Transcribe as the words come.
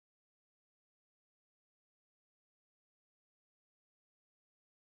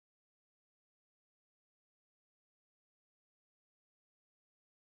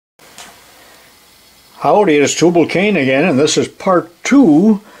Howdy, it's tubalcain again, and this is part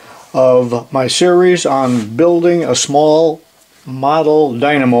 2 of my series on building a small model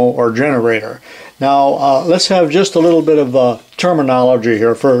dynamo or generator. Now let's have just a little bit of terminology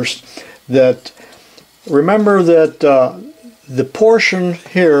here first. Remember that the portion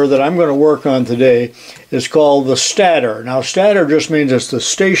here that I'm going to work on today is called the stator. Now stator just means it's the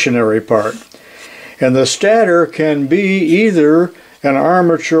stationary part, and the stator can be either an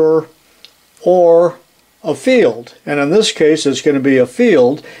armature or a field, and in this case it's going to be a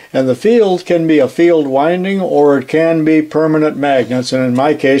field, and the field can be a field winding or it can be permanent magnets, and in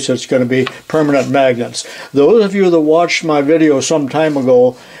my case it's going to be permanent magnets. Those of you that watched my video some time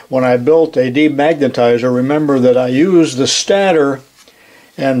ago when I built a demagnetizer, remember that I used the stator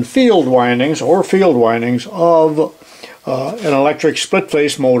and field windings of an electric split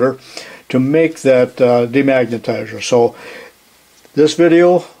face motor to make that demagnetizer. So this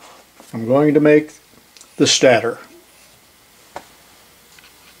video I'm going to make the stator.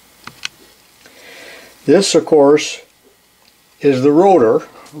 This, of course, is the rotor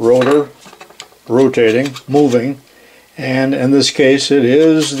rotating, moving, and in this case it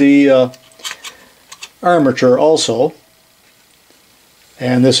is the armature also.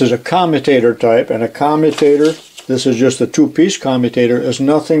 And this is a commutator type, and a commutator, this is just a two-piece commutator, is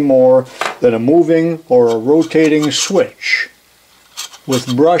nothing more than a moving or a rotating switch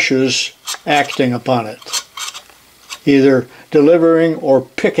with brushes acting upon it, either delivering or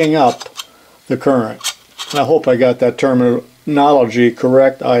picking up the current. And I hope I got that terminology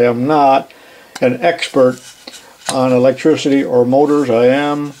correct. I am not an expert on electricity or motors. I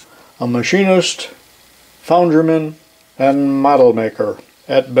am a machinist, foundryman, and model maker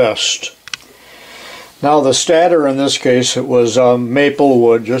at best. Now the stator in this case, it was maple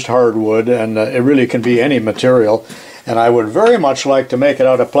wood, just hardwood, and it really can be any material. And I would very much like to make it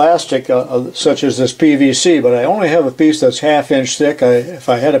out of plastic such as this PVC, but I only have a piece that's 1/2 inch thick. If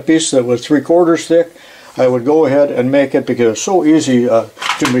I had a piece that was 3/4 thick, I would go ahead and make it because it's so easy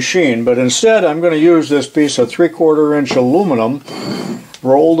to machine. But instead I'm going to use this piece of 3/4 inch aluminum,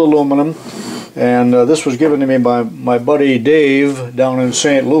 rolled aluminum, and this was given to me by my buddy Dave down in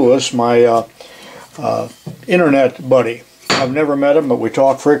St. Louis, my internet buddy. I've never met him, but we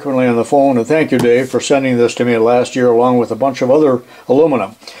talk frequently on the phone, and thank you, Dave, for sending this to me last year along with a bunch of other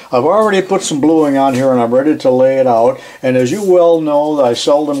aluminum. I've already put some bluing on here and I'm ready to lay it out, and as you well know, I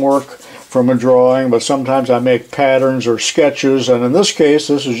seldom work from a drawing, but sometimes I make patterns or sketches, and in this case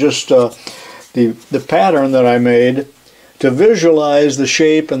this is just the pattern that I made to visualize the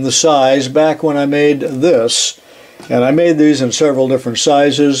shape and the size back when I made this. And I made these in several different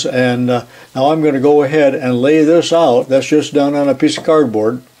sizes, and now I'm going to go ahead and lay this out. That's just done on a piece of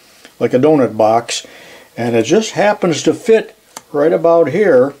cardboard, like a donut box, and it just happens to fit right about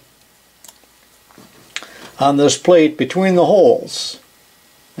here on this plate between the holes.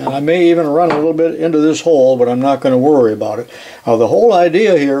 And I may even run a little bit into this hole, but I'm not going to worry about it. Now the whole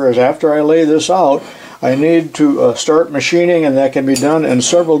idea here is after I lay this out, I need to start machining, and that can be done in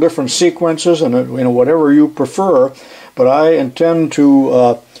several different sequences, and whatever you prefer. But I intend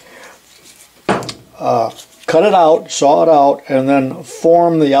to cut it out, saw it out, and then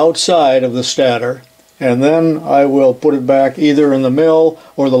form the outside of the stator, and then I will put it back either in the mill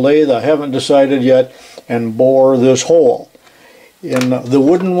or the lathe, I haven't decided yet, and bore this hole. In the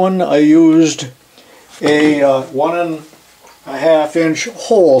wooden one I used a 1.5 inch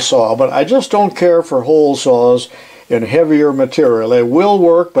hole saw, but I just don't care for hole saws in heavier material. They will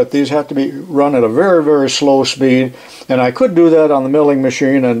work, but these have to be run at a very, very slow speed, and I could do that on the milling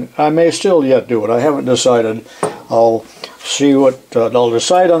machine, and I may still yet do it. I haven't decided. I'll see what I'll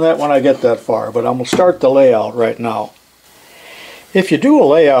decide on that when I get that far, but I'm going to start the layout right now. If you do a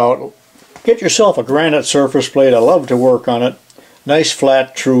layout, get yourself a granite surface plate. I love to work on it. Nice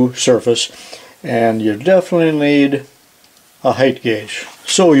flat true surface, and you definitely need a height gauge.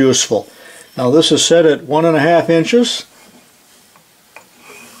 So useful. Now this is set at 1.5 inches,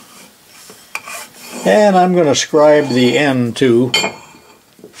 and I'm going to scribe the end too.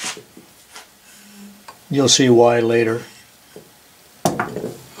 You'll see why later.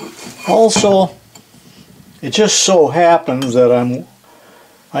 Also, it just so happens that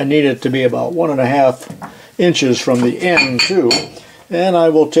I need it to be about 1.5 inches from the end too, and I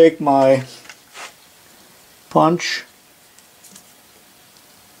will take my punch.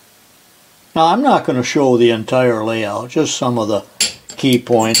 Now I'm not going to show the entire layout, just some of the key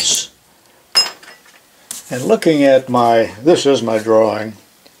points. And looking at this is my drawing.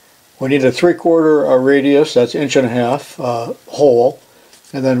 We need a 3/4 radius, that's 1.5 inch hole,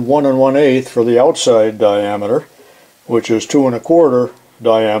 and then 1 1/8 for the outside diameter, which is 2 1/4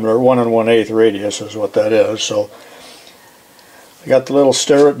 diameter, 1 1/8 radius is what that is. So I got the little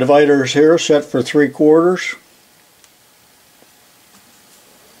sterret dividers here set for 3/4.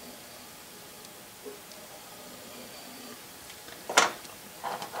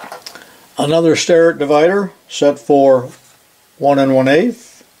 Another sterret divider set for 1 1/8.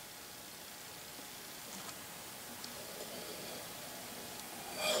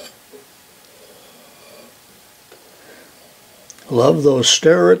 Love those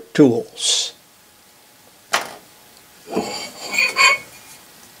sterret tools.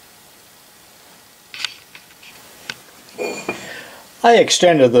 I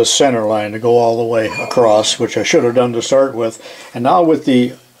extended this center line to go all the way across, which I should have done to start with. And now with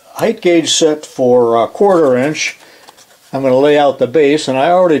the height gauge set for 1/4 inch, I'm going to lay out the base, and I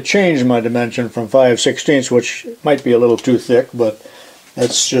already changed my dimension from 5/16, which might be a little too thick, but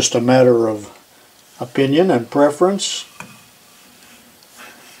that's just a matter of opinion and preference.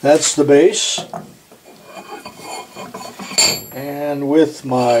 That's the base. And with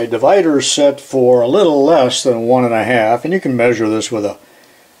my dividers set for a little less than 1 1/2, and you can measure this with a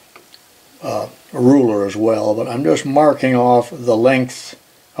ruler as well, but I'm just marking off the length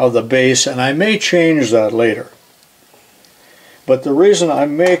of the base, and I may change that later. But the reason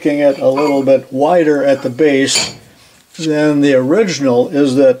I'm making it a little bit wider at the base than the original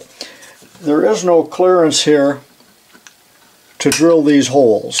is that there is no clearance here to drill these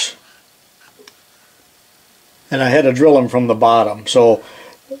holes, and I had to drill them from the bottom. So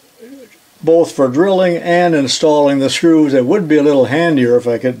both for drilling and installing the screws, it would be a little handier if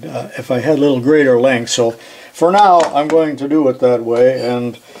I could, if I had a little greater length. So for now, I'm going to do it that way,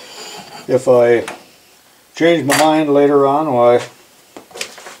 and if I change my mind later on, why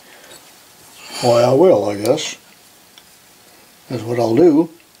I will, I guess. That's what I'll do.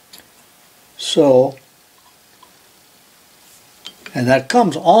 So, and that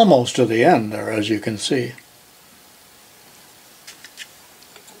comes almost to the end there, as you can see.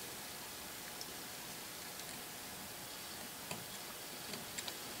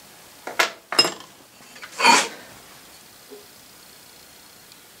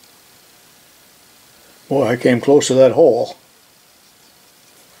 Boy, I came close to that hole.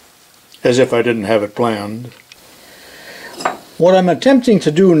 As if I didn't have it planned. What I'm attempting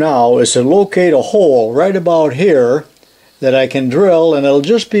to do now is to locate a hole right about here that I can drill, and it'll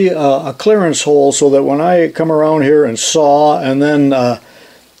just be a clearance hole so that when I come around here and saw and then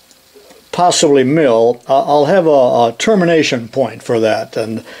possibly mill, I'll have a termination point for that.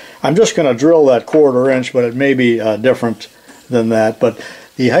 And I'm just going to drill that 1/4 inch, but it may be different than that. But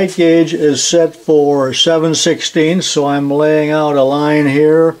the height gauge is set for 7/16, so I'm laying out a line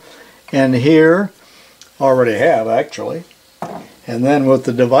here and here. Already have, actually. And then with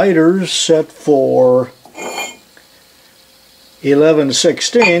the dividers set for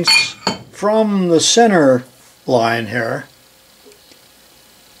 11/16 from the center line here,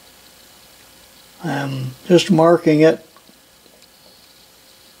 I'm just marking it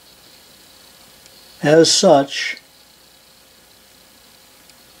as such.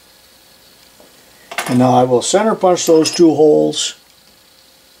 And now I will center punch those 2 holes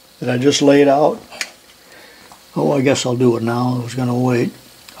that I just laid out. Oh, I guess I'll do it now. I was going to wait.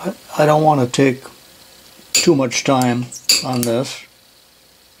 I don't want to take too much time on this.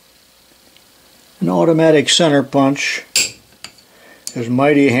 An automatic center punch is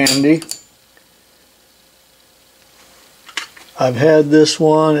mighty handy. I've had this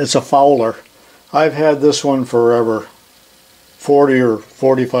one, it's a Fowler. I've had this one forever, 40 or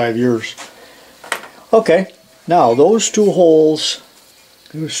 45 years. Okay, now those 2 holes,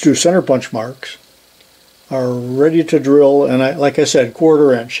 those 2 center punch marks, are ready to drill, and like I said,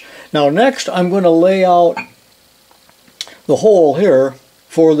 1/4 inch. Now next I'm going to lay out the hole here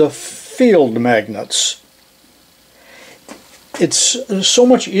for the field magnets. It's so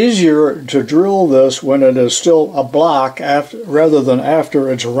much easier to drill this when it is still a block rather than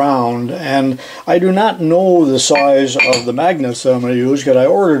after it's round, and I do not know the size of the magnets that I'm going to use because I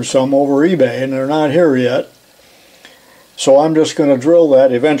ordered some over eBay and they're not here yet. So I'm just going to drill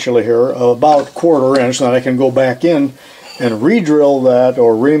that eventually here about 1/4 inch, so that I can go back in and re-drill that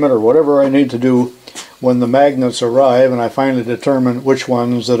or ream it or whatever I need to do when the magnets arrive and I finally determine which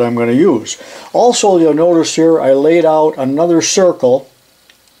ones that I'm going to use. Also, you'll notice here I laid out another circle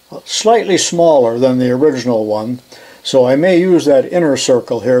slightly smaller than the original one, so I may use that inner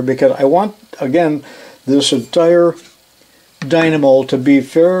circle here because I want, again, this entire dynamo to be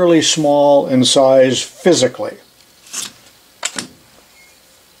fairly small in size physically.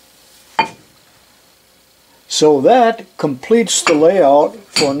 So that completes the layout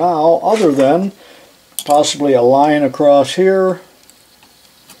for now, other than possibly a line across here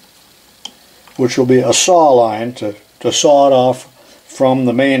which will be a saw line to saw it off from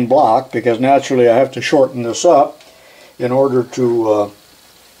the main block, because naturally I have to shorten this up in order to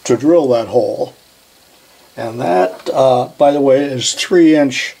drill that hole. And that, by the way, is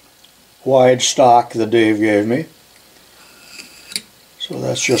 3-inch wide stock that Dave gave me. So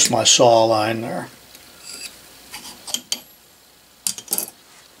that's just my saw line there.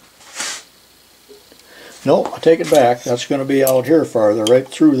 No, I take it back. That's going to be out here farther, right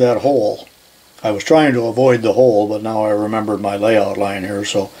through that hole. I was trying to avoid the hole, but now I remembered my layout line here,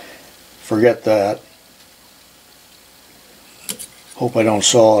 so forget that. Hope I don't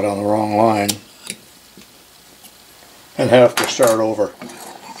saw it on the wrong line and have to start over.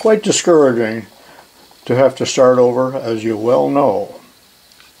 Quite discouraging to have to start over, as you well know.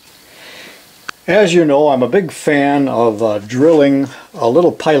 As you know, I'm a big fan of drilling a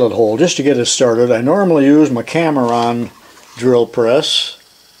little pilot hole just to get it started. I normally use my Cameron drill press,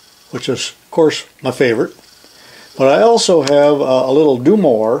 which is, of course, my favorite. But I also have a little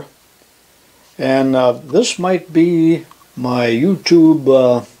Dumor, and this might be my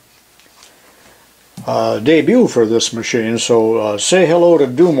YouTube debut for this machine, so say hello to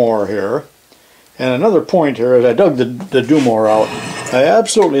Dumor here. And another point here is I dug the Dumor out. I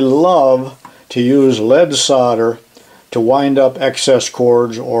absolutely love to use lead solder to wind up excess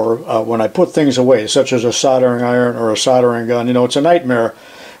cords, or when I put things away, such as a soldering iron or a soldering gun. You know, it's a nightmare.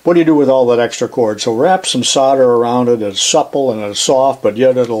 What do you do with all that extra cord? So wrap some solder around it. It's supple and it's soft, but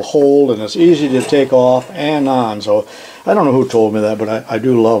yet it'll hold, and it's easy to take off and on. So I don't know who told me that, but I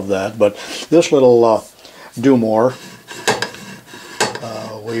do love that. But this little Dumor,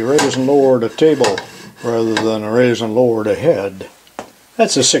 we raise and lower the table rather than raise and lower the head.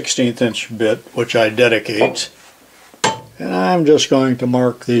 That's a 1/16 inch bit, which I dedicate. And I'm just going to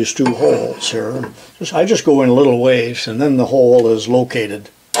mark these two holes here. I just go in little ways, and then the hole is located.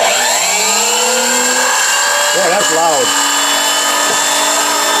 Boy, that's loud.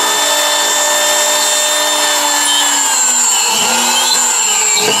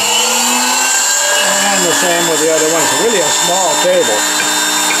 And the same with the other one. It's really a small table.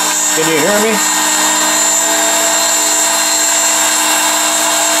 Can you hear me?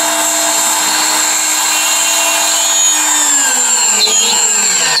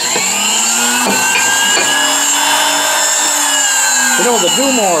 You know, the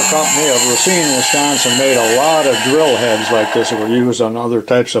Dumor company of Racine, Wisconsin made a lot of drill heads like this that were used on other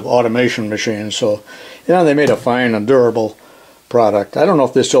types of automation machines. So, you know, they made a fine and durable product. I don't know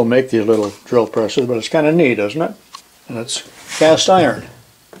if they still make these little drill presses, but it's kind of neat, isn't it? And it's cast iron.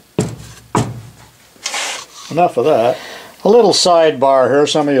 Enough of that. A little sidebar here.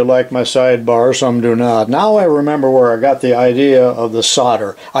 Some of you like my sidebar, some do not. Now I remember where I got the idea of the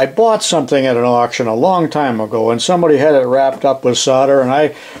solder. I bought something at an auction a long time ago, and somebody had it wrapped up with solder, and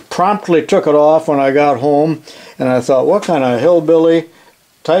I promptly took it off when I got home, and I thought, what kind of hillbilly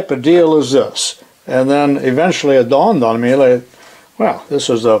type of deal is this? And then eventually it dawned on me, like, well, this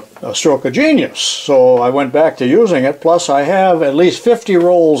is a stroke of genius. So I went back to using it, plus I have at least 50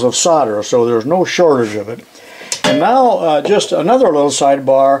 rolls of solder, so there's no shortage of it. And now, just another little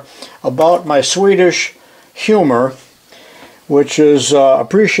sidebar about my Swedish humor, which is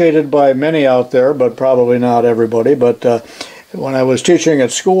appreciated by many out there, but probably not everybody. But when I was teaching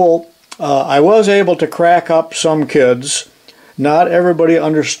at school, I was able to crack up some kids. Not everybody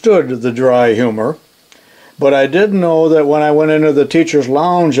understood the dry humor, but I did know that when I went into the teacher's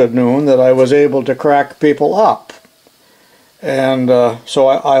lounge at noon that I was able to crack people up. And so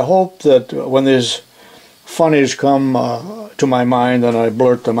I hope that when these funnies come to my mind and I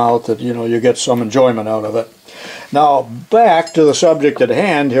blurt them out, that, you know, you get some enjoyment out of it. Now back to the subject at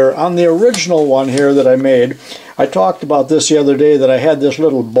hand here. On the original one here that I made, I talked about this the other day, that I had this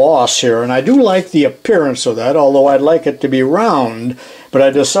little boss here, and I do like the appearance of that, although I'd like it to be round, but I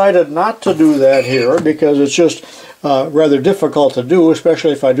decided not to do that here because it's just rather difficult to do,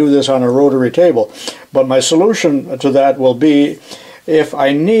 especially if I do this on a rotary table. But my solution to that will be, if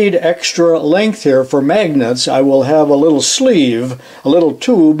I need extra length here for magnets, I will have a little sleeve, a little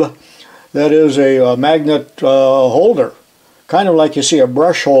tube that is a magnet holder, kind of like you see a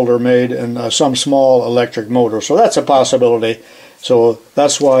brush holder made in some small electric motor. So that's a possibility. So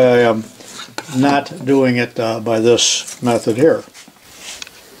that's why I am not doing it by this method here.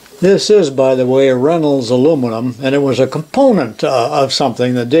 This is, by the way, Reynolds aluminum, and it was a component of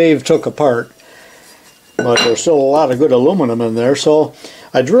something that Dave took apart. But there's still a lot of good aluminum in there, so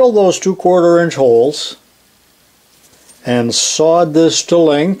I drilled those 2/4 inch holes and sawed this to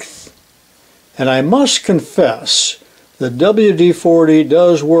length. And I must confess, the WD-40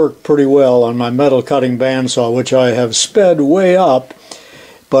 does work pretty well on my metal cutting bandsaw, which I have sped way up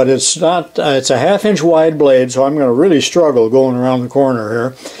but it's not. It's a 1/2 inch wide blade, so I'm going to really struggle going around the corner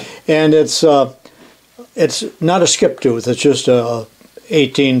here. And it's not a skip tooth. It's just a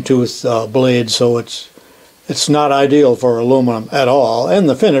 18 tooth blade, so it's not ideal for aluminum at all. And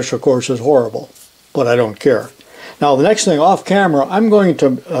the finish, of course, is horrible, but I don't care. Now the next thing, off camera, I'm going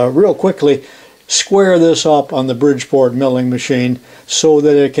to real quickly square this up on the Bridgeport milling machine so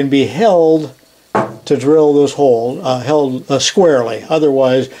that it can be held to drill this hole, held squarely.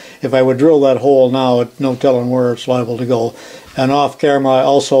 Otherwise, if I would drill that hole now, no telling where it's liable to go. And off camera, I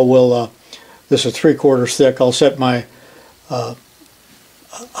also will, this is 3/4 thick, I'll set my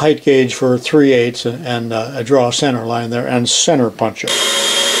height gauge for 3/8 and draw a center line there and center punch it.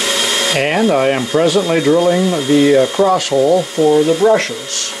 And I am presently drilling the cross hole for the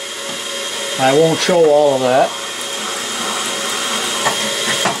brushes. I won't show all of that.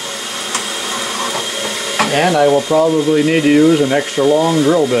 And I will probably need to use an extra long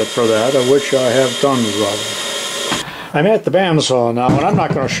drill bit for that, of which I have tons of. I'm at the bandsaw now, and I'm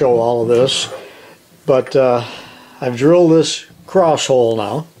not going to show all of this, but I've drilled this cross hole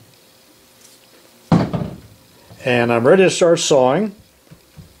now. And I'm ready to start sawing.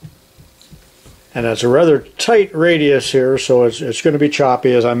 And it's a rather tight radius here, so it's going to be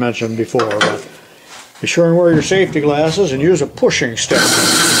choppy, as I mentioned before. But be sure and wear your safety glasses and use a pushing stick on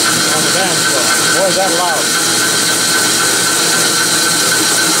the bandsaw. Boy, is that loud.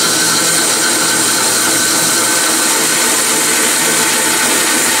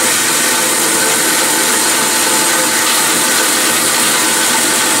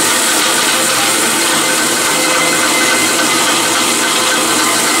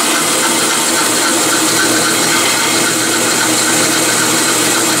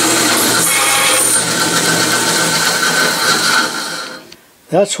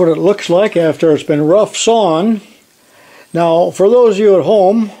 That's what it looks like after it's been rough sawn. Now, for those of you at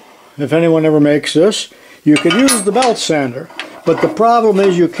home, if anyone ever makes this, you could use the belt sander. But the problem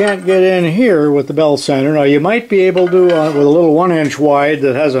is you can't get in here with the belt sander. Now, you might be able to with a little 1-inch wide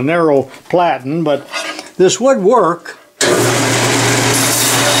that has a narrow platen, but this would work. But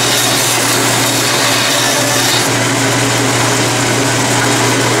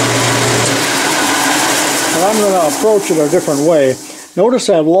I'm going to approach it a different way. Notice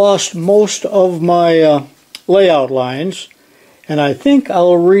I've lost most of my layout lines, and I think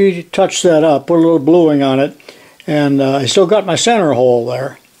I'll retouch that up, put a little bluing on it, and I still got my center hole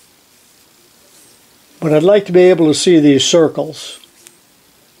there. But I'd like to be able to see these circles.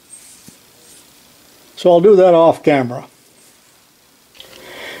 So I'll do that off camera.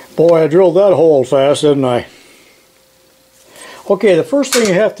 Boy, I drilled that hole fast, didn't I? Okay, the first thing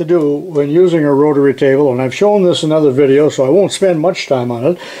you have to do when using a rotary table, and I've shown this in other videos, so I won't spend much time on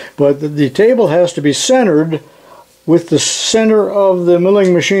it, but the table has to be centered with the center of the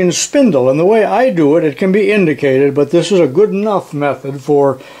milling machine spindle. And the way I do it, it can be indicated, but this is a good enough method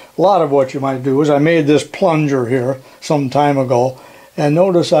for a lot of what you might do. Is I made this plunger here some time ago, and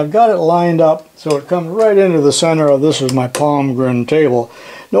notice I've got it lined up so it comes right into the center of this is my palm grind table.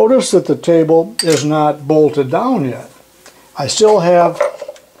 Notice that the table is not bolted down yet. I still have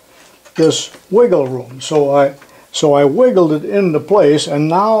this wiggle room, so I wiggled it into place, and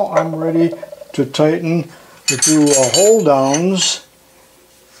now I'm ready to tighten the two hold downs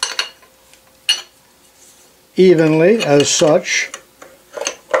evenly as such.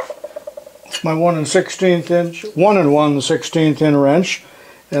 It's my 1 1/16 inch wrench,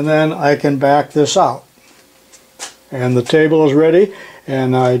 and then I can back this out. And the table is ready,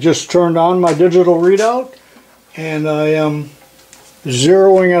 and I just turned on my digital readout, and I am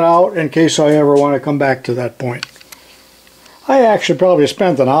zeroing it out in case I ever want to come back to that point. I actually probably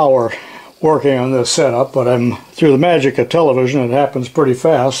spent an hour working on this setup, but through the magic of television, it happens pretty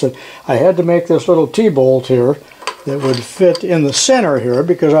fast. I had to make this little T-bolt here that would fit in the center here,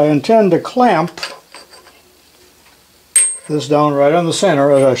 because I intend to clamp this down right on the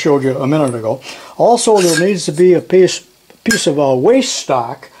center, as I showed you a minute ago. Also, there needs to be a piece of waste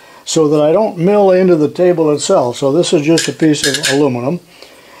stock so that I don't mill into the table itself. So this is just a piece of aluminum,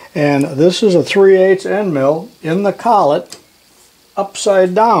 and this is a 3/8 end mill in the collet,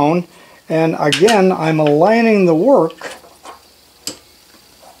 upside down, and again I'm aligning the work,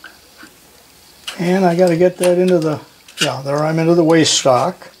 and I got to get that into the, yeah, there I'm into the waste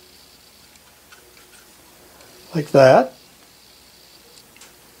stock, like that.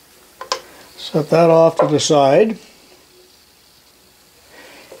 Set that off to the side.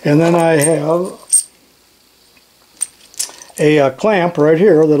 And then I have a clamp right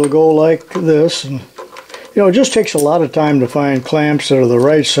here that'll go like this. And, you know, it just takes a lot of time to find clamps that are the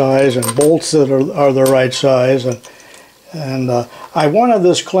right size and bolts that are the right size. And And I wanted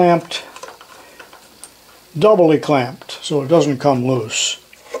this clamped, doubly clamped, so it doesn't come loose.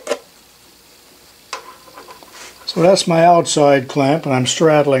 So that's my outside clamp, and I'm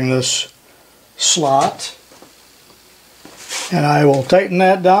straddling this slot. And I will tighten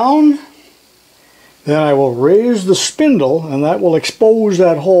that down. Then I will raise the spindle, and that will expose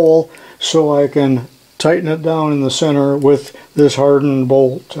that hole so I can tighten it down in the center with this hardened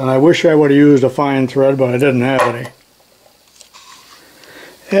bolt. And I wish I would have used a fine thread, but I didn't have any.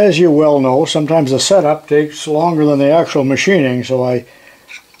 As you well know, sometimes the setup takes longer than the actual machining, so I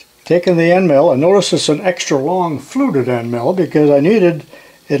taken the end mill, and notice it's an extra long fluted end mill because I needed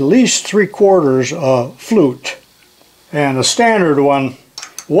at least 3/4 flute. And the standard one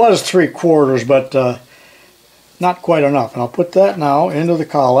was 3/4, but not quite enough. And I'll put that now into the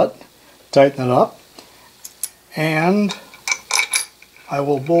collet, tighten it up, and I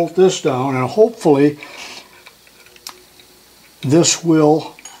will bolt this down, and hopefully this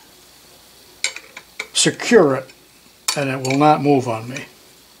will secure it and it will not move on me.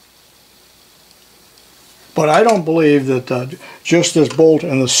 But I don't believe that just this bolt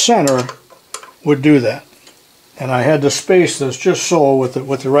in the center would do that. And I had to space this just so with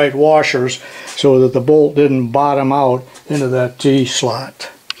the right washers so that the bolt didn't bottom out into that T-slot.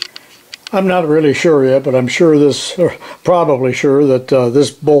 I'm not really sure yet, but I'm sure probably sure that this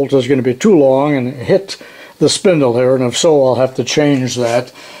bolt is going to be too long and hit the spindle here, and if so, I'll have to change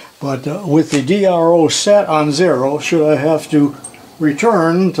that. But with the DRO set on 0, should I have to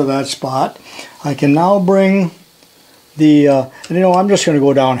return to that spot, I can now bring the, and I'm just going to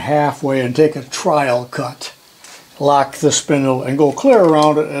go down halfway and take a trial cut. Lock the spindle and go clear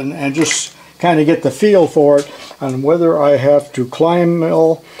around it and just kind of get the feel for it on whether I have to climb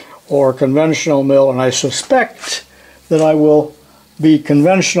mill or conventional mill. And I suspect that I will be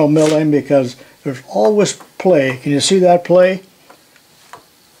conventional milling because there's always play. Can you see that play?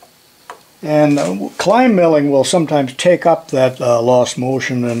 And climb milling will sometimes take up that lost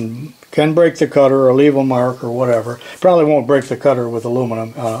motion and can break the cutter or leave a mark or whatever. Probably won't break the cutter with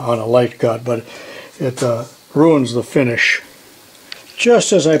aluminum on a light cut, but it ruins the finish.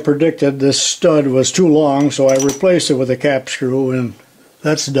 Just as I predicted, this stud was too long, so I replaced it with a cap screw, and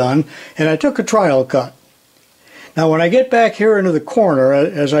that's done. And I took a trial cut. Now when I get back here into the corner,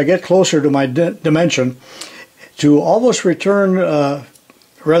 as I get closer to my dimension, to almost return,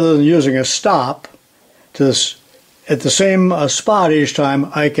 rather than using a stop, to this, at the same spot each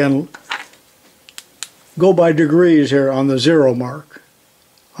time, I can go by degrees here on the 0 mark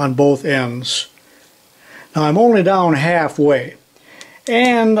on both ends. Now I'm only down halfway.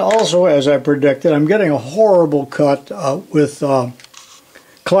 And also, as I predicted, I'm getting a horrible cut with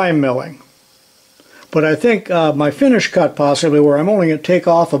climb milling. But I think my finish cut, possibly, where I'm only going to take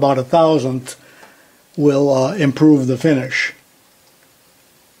off about 1/1000th, will improve the finish.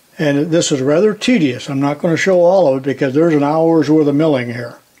 And this is rather tedious. I'm not going to show all of it because there's an hour's worth of milling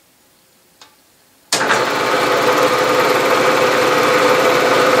here.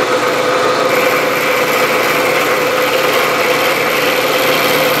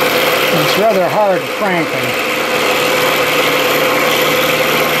 It's rather hard cranking.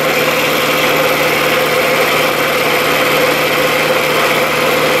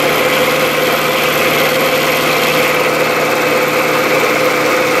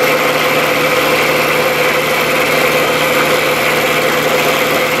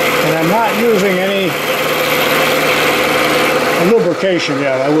 And I'm not using any lubrication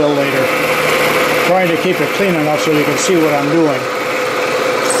yet. I will later. Trying to keep it clean enough so you can see what I'm doing.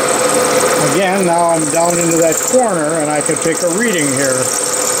 Again, now I'm down into that corner and I could take a reading here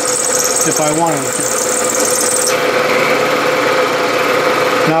if I wanted to.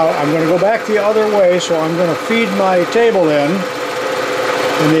 Now I'm going to go back the other way, so I'm going to feed my table in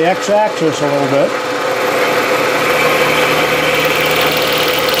the x-axis a little bit.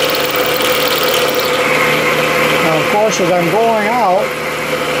 Now of course, as I'm going out,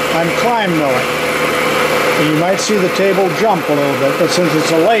 I'm climb milling. And you might see the table jump a little bit, but since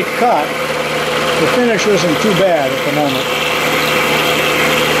it's a light cut, the finish isn't too bad at the moment.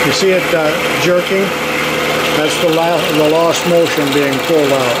 You see it jerking? That's the lost motion being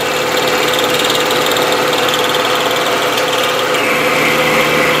pulled out.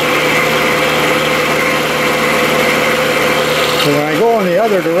 So when I go in the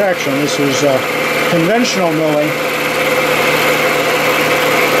other direction, this is conventional milling.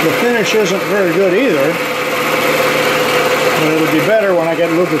 The finish isn't very good either, but it'll be better when I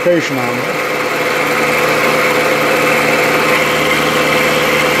get lubrication on it.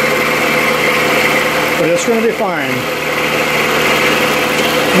 But it's going to be fine.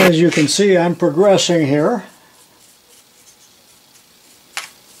 As you can see, I'm progressing here.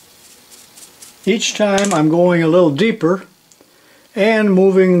 Each time I'm going a little deeper and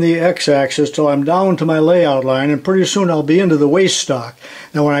moving the x-axis till I'm down to my layout line, and pretty soon I'll be into the waist stock.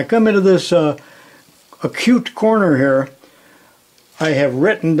 Now when I come into this acute corner here, I have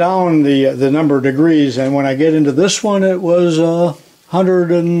written down the number of degrees, and when I get into this one it was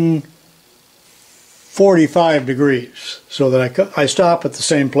 145 degrees, so that I stop at the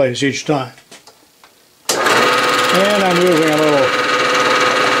same place each time. And I'm using a little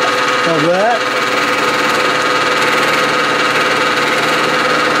of that.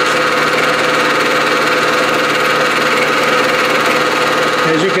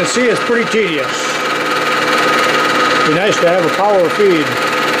 As you can see, it's pretty tedious. It'd be nice to have a power feed.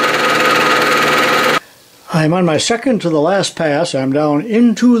 I'm on my second to the last pass. I'm down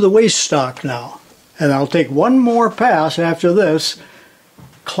into the waist stock now. And I'll take one more pass after this,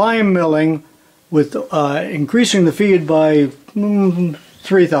 climb milling with increasing the feed by 3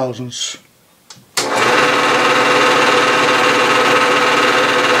 thousandths.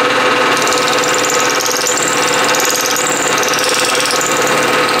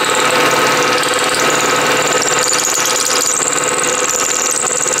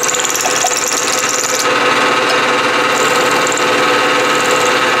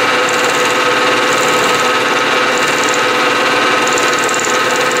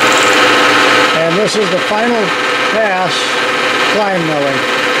 This is the final pass climb milling.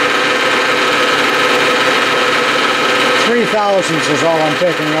 3 thousandths is all I'm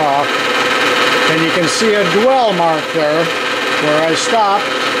taking off. And you can see a dwell mark there where I stopped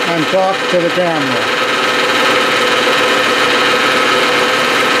and talked to the camera.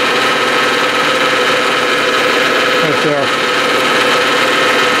 Right there.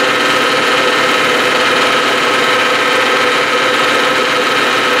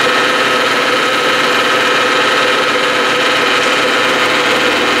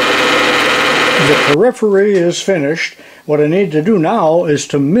 The periphery is finished. What I need to do now is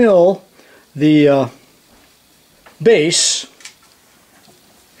to mill the base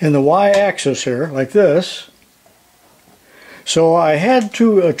in the y-axis here, like this. So I had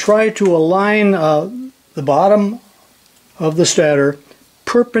to try to align the bottom of the stator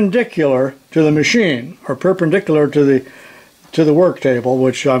perpendicular to the machine, or perpendicular to the work table,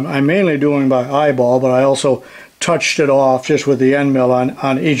 which I'm mainly doing by eyeball, but I also touched it off just with the end mill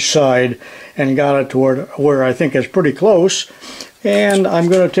on each side and got it to where I think it's pretty close. And I'm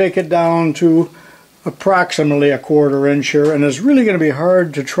going to take it down to approximately 1/4 inch here, and it's really going to be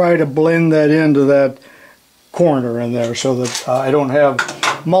hard to try to blend that into that corner in there so that I don't have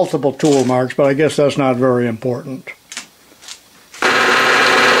multiple tool marks, but I guess that's not very important.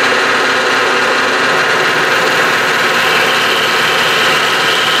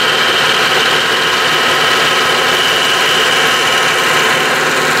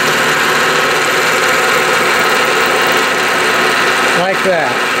 Like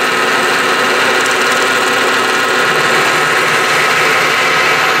that.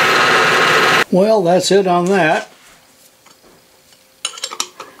 Well, that's it on that.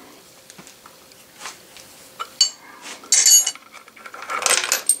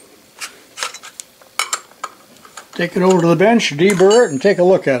 Take it over to the bench, deburr it, and take a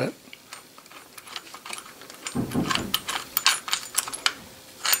look at it.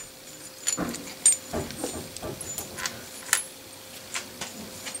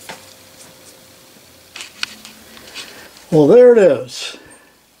 Well, there it is.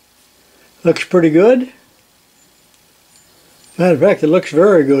 Looks pretty good. Matter of fact, it looks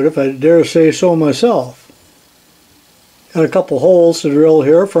very good, if I dare say so myself. Got a couple holes to drill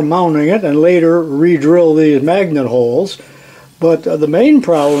here for mounting it, and later re-drill these magnet holes. But the main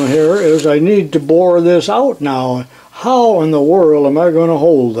problem here is I need to bore this out now. How in the world am I going to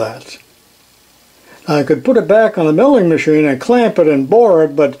hold that? I could put it back on the milling machine and clamp it and bore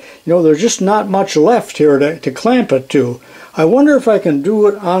it, but you know, there's just not much left here to clamp it to. I wonder if I can do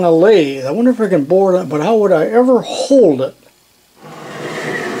it on a lathe. I wonder if I can bore it, but how would I ever hold it?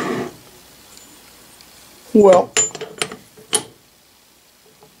 Well,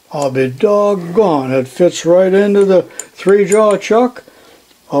 I'll be doggone. It fits right into the 3-jaw chuck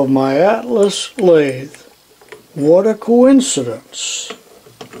of my Atlas lathe. What a coincidence.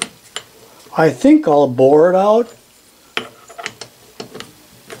 I think I'll bore it out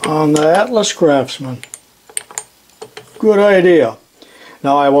on the Atlas Craftsman. Good idea.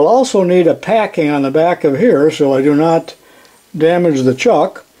 Now I will also need a packing on the back of here so I do not damage the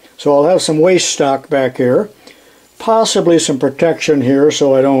chuck. So I'll have some waist stock back here. Possibly some protection here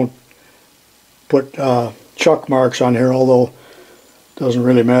so I don't put chuck marks on here, although it doesn't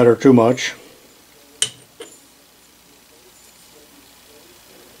really matter too much.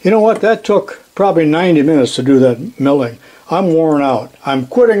 You know what? That took probably 90 minutes to do that milling. I'm worn out. I'm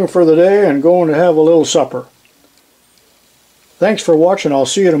quitting for the day and going to have a little supper. Thanks for watching. I'll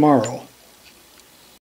see you tomorrow.